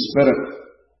Holy Spirit.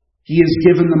 He has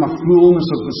given them a fullness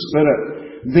of the Spirit.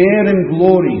 There in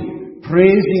glory,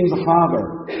 praising the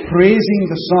Father, praising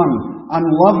the Son, and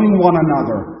loving one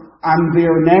another. And they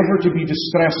are never to be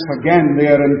distressed again. They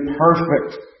are in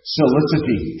perfect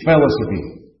felicity.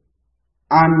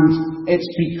 And it's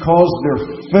because they're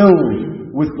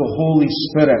filled with the Holy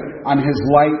Spirit and His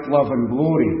light, love, and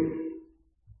glory.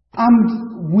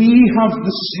 And we have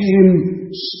the same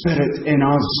Spirit in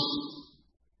us.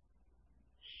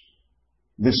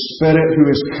 The Spirit who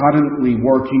is currently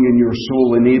working in your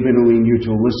soul, enabling you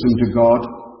to listen to God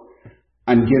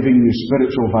and giving you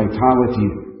spiritual vitality,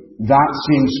 that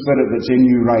same Spirit that's in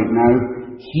you right now,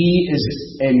 He is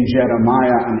in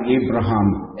Jeremiah and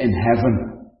Abraham in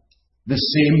heaven. The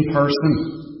same person.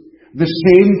 The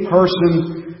same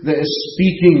person that is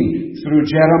speaking through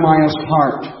Jeremiah's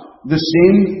heart. The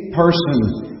same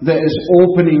person that is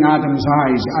opening Adam's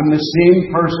eyes, and the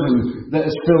same person that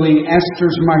is filling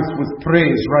Esther's mouth with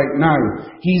praise right now.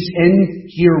 He's in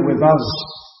here with us,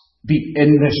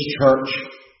 in this church.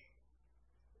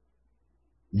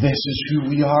 This is who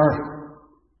we are.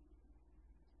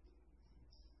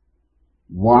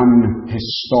 One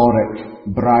historic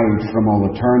bride from all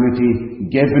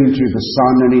eternity, given to the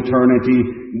Son in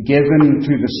eternity, given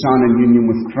to the Son in union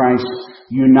with Christ,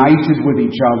 united with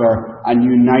each other, and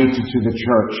united to the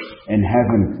church in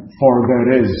heaven. For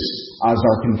there is, as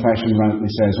our confession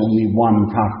rightly says, only one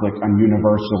Catholic and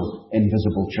universal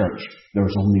invisible church.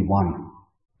 There's only one.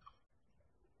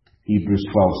 Hebrews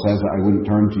 12 says it. I wouldn't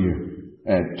turn to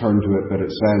it, but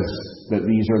it says that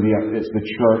it's the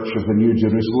church of the New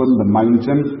Jerusalem, the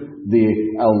mountain, the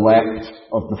elect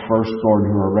of the firstborn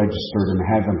who are registered in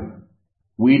heaven.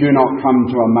 We do not come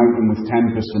to a mountain with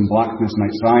tempest and blackness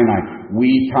like Sinai. We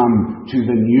come to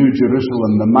the New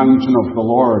Jerusalem, the mountain of the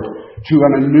Lord, to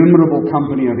an innumerable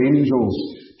company of angels,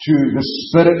 to the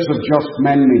spirits of just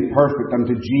men made perfect, and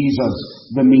to Jesus,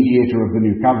 the mediator of the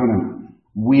new covenant.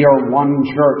 We are one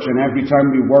church, and every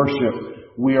time we worship,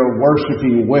 we are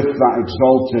worshipping with that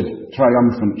exalted,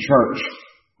 triumphant church.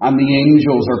 And the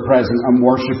angels are present and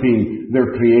worshipping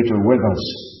their Creator with us.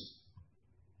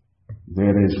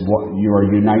 There is what you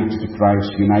are united to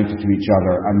Christ, united to each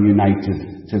other, and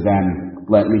united to them.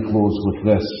 Let me close with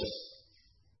this.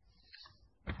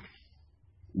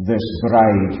 This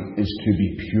bride is to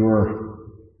be pure.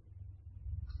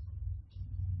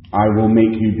 I will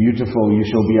make you beautiful. You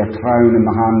shall be a crown in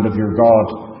the hand of your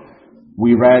God.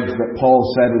 We read that Paul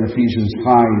said in Ephesians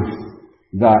 5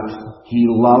 that he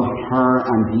loved her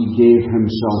and he gave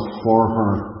himself for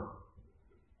her,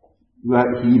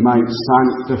 that he might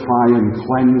sanctify and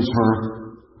cleanse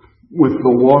her with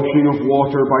the washing of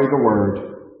water by the word,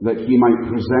 that he might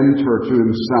present her to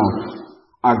himself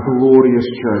a glorious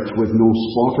church with no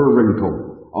spot or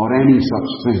wrinkle or any such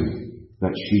thing,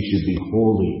 that she should be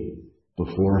holy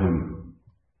before him.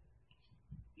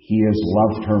 He has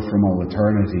loved her from all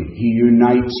eternity. He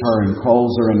unites her and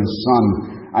calls her in his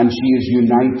Son, and she is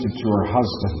united to her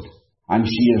husband, and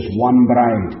she is one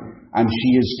bride, and she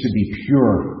is to be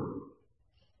pure,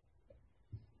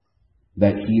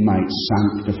 that he might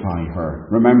sanctify her.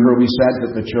 Remember, we said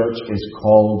that the church is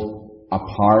called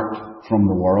apart from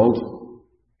the world.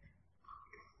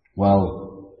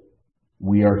 Well,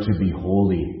 we are to be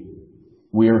holy.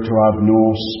 We are to have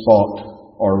no spot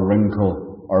or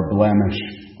wrinkle or blemish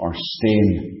or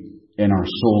stain in our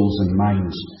souls and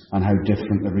minds, and how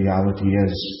different the reality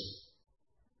is.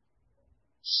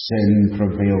 Sin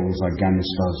prevails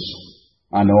against us,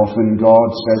 and often God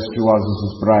says to us as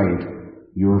his bride,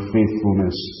 your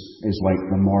faithfulness is like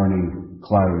the morning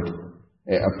cloud.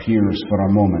 It appears for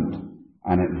a moment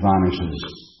and it vanishes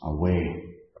away.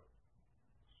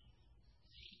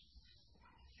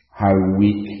 How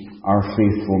weak our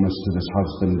faithfulness to this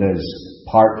husband is,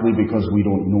 partly because we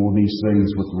don't know these things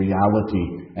with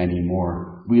reality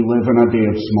anymore. We live in a day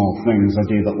of small things, a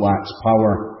day that lacks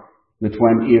power. The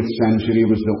 20th century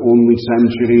was the only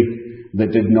century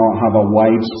that did not have a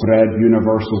widespread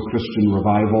universal Christian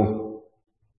revival,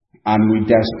 and we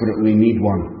desperately need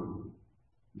one,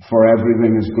 for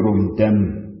everything has grown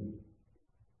dim.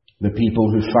 The people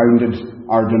who founded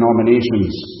our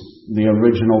denominations, the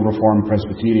original Reformed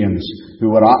Presbyterians who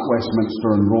were at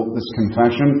Westminster and wrote this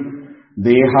confession,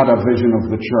 they had a vision of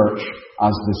the church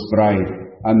as this bride,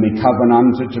 and they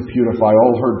covenanted to purify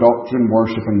all her doctrine,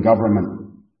 worship and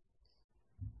government,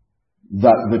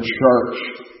 that the church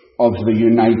of the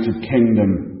United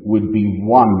Kingdom would be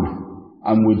one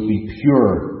and would be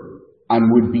pure and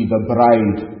would be the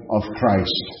bride of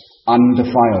Christ,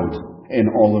 undefiled in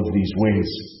all of these ways.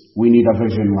 We need a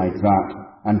vision like that,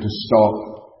 and to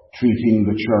stop treating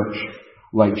the church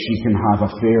like she can have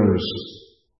affairs,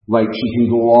 like she can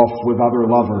go off with other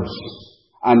lovers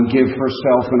and give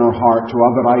herself and her heart to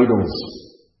other idols.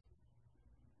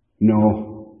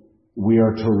 No, we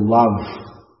are to love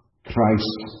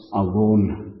Christ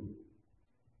alone.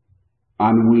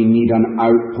 And we need an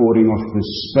outpouring of the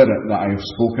Spirit that I have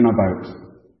spoken about,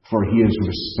 for he is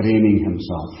restraining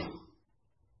himself.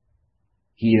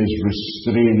 He is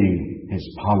restraining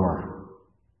his power.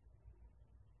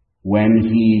 When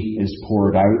he is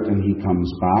poured out and he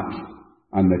comes back,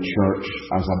 and the church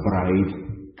as a bride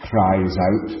cries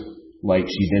out, like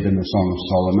she did in the Song of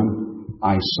Solomon,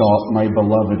 I sought my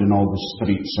beloved in all the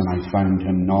streets, and I found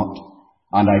him not.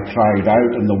 And I cried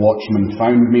out, and the watchmen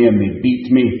found me, and they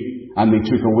beat me, and they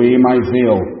took away my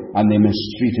veil, and they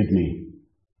mistreated me.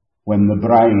 When the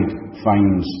bride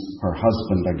finds her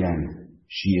husband again,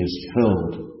 she is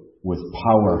filled with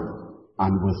power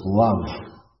and with love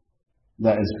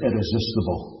that is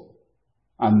irresistible.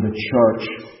 And the church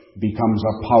becomes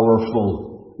a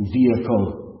powerful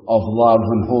vehicle of love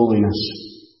and holiness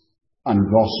and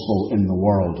gospel in the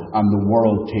world, and the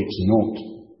world takes note.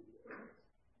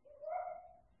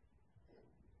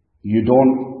 You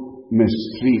don't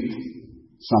mistreat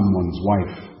someone's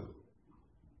wife.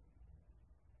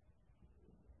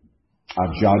 A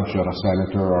judge or a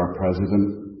senator or a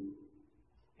president,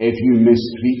 if you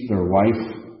mistreat their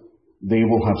wife, they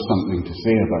will have something to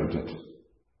say about it.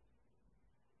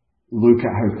 Look at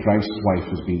how Christ's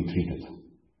wife is being treated.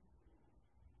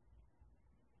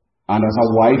 And as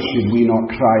a wife, should we not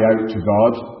cry out to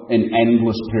God in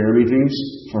endless prayer meetings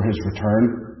for his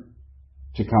return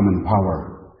to come in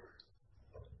power,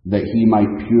 that he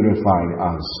might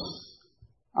purify us?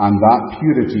 And that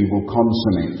purity will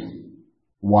consummate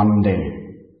one day.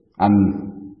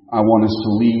 And I want us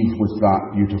to leave with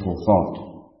that beautiful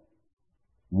thought.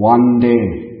 One day,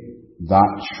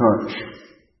 that church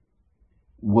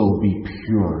will be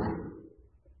pure,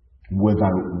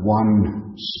 without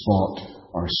one spot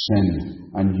or sin.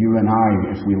 And you and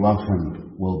I, if we love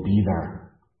him, will be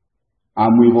there.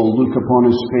 And we will look upon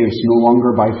his face no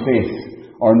longer by faith,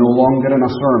 or no longer in a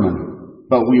sermon,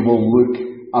 but we will look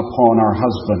upon our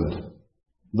husband,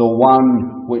 the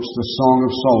one which the Song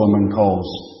of Solomon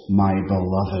calls my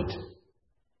beloved.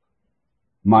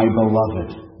 My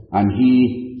beloved. And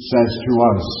he says to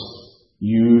us,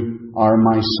 you are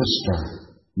my sister,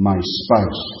 my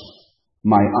spouse,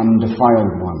 my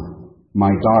undefiled one, my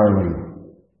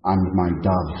darling, and my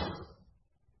dove.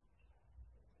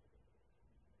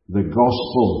 The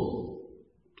gospel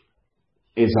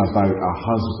is about a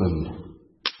husband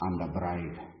and a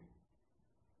bride.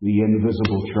 The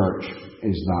invisible church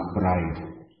is that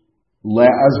bride. Let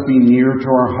us be near to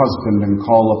our husband and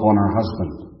call upon our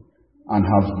husband and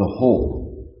have the hope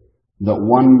that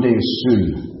one day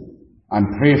soon, and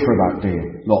pray for that day,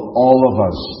 that all of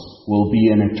us will be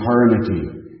in eternity,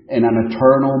 in an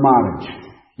eternal marriage,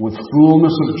 with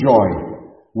fullness of joy,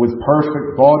 with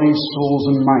perfect bodies, souls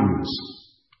and minds,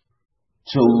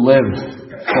 to live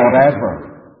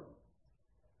forever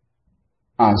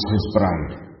as his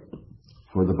bride.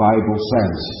 For the Bible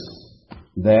says,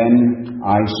 then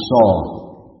I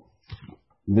saw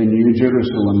the new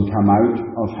Jerusalem come out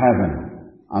of heaven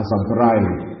as a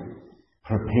bride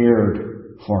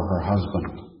prepared for her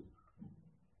husband.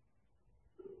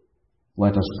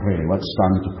 Let us pray. Let's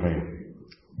stand to pray.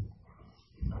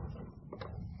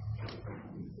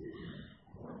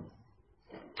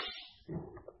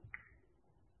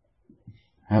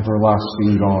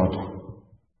 Everlasting God,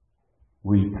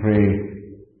 we pray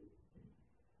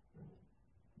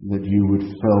that you would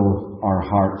fill our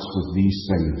hearts with these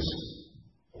things.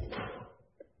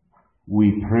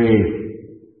 We pray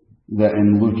that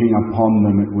in looking upon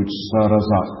them it would stir us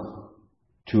up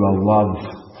to a love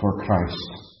for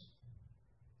Christ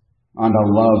and a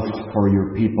love for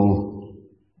your people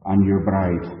and your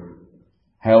bride.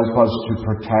 Help us to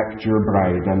protect your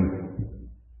bride, and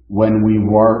when we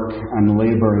work and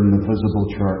labour in the visible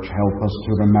church, help us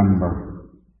to remember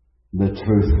the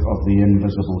truth of the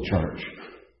invisible church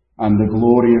and the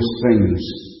glorious things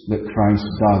that Christ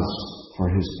does for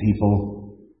his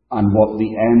people, and what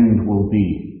the end will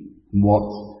be, what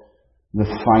the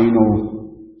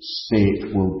final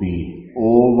state will be. O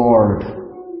Lord,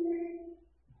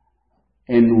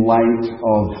 in light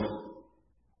of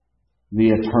the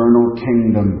eternal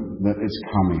kingdom that is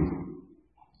coming,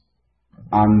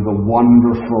 and the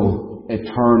wonderful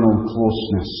eternal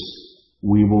closeness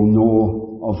we will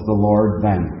know of the Lord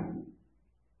then,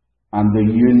 and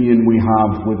the union we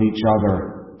have with each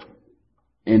other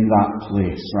in that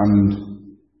place, and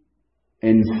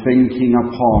in thinking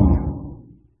upon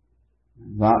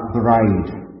that bride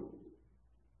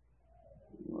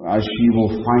as she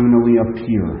will finally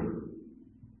appear,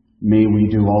 may we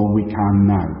do all we can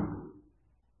now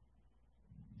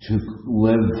to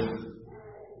live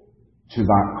to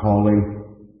that calling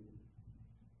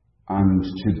and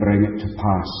to bring it to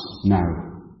pass now.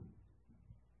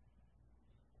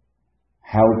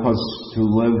 Help us to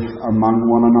live among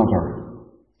one another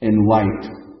in light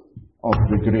of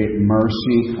the great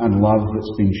mercy and love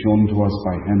that's been shown to us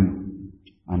by him,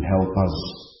 and help us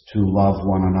to love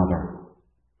one another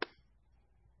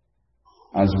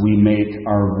as we make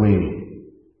our way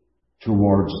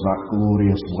towards that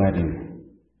glorious wedding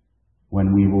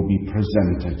when we will be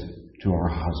presented to our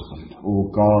husband. O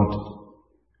God,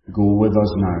 go with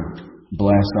us now.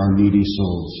 Bless our needy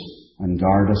souls and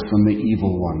guard us from the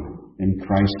evil one. In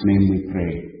Christ's name we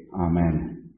pray. Amen.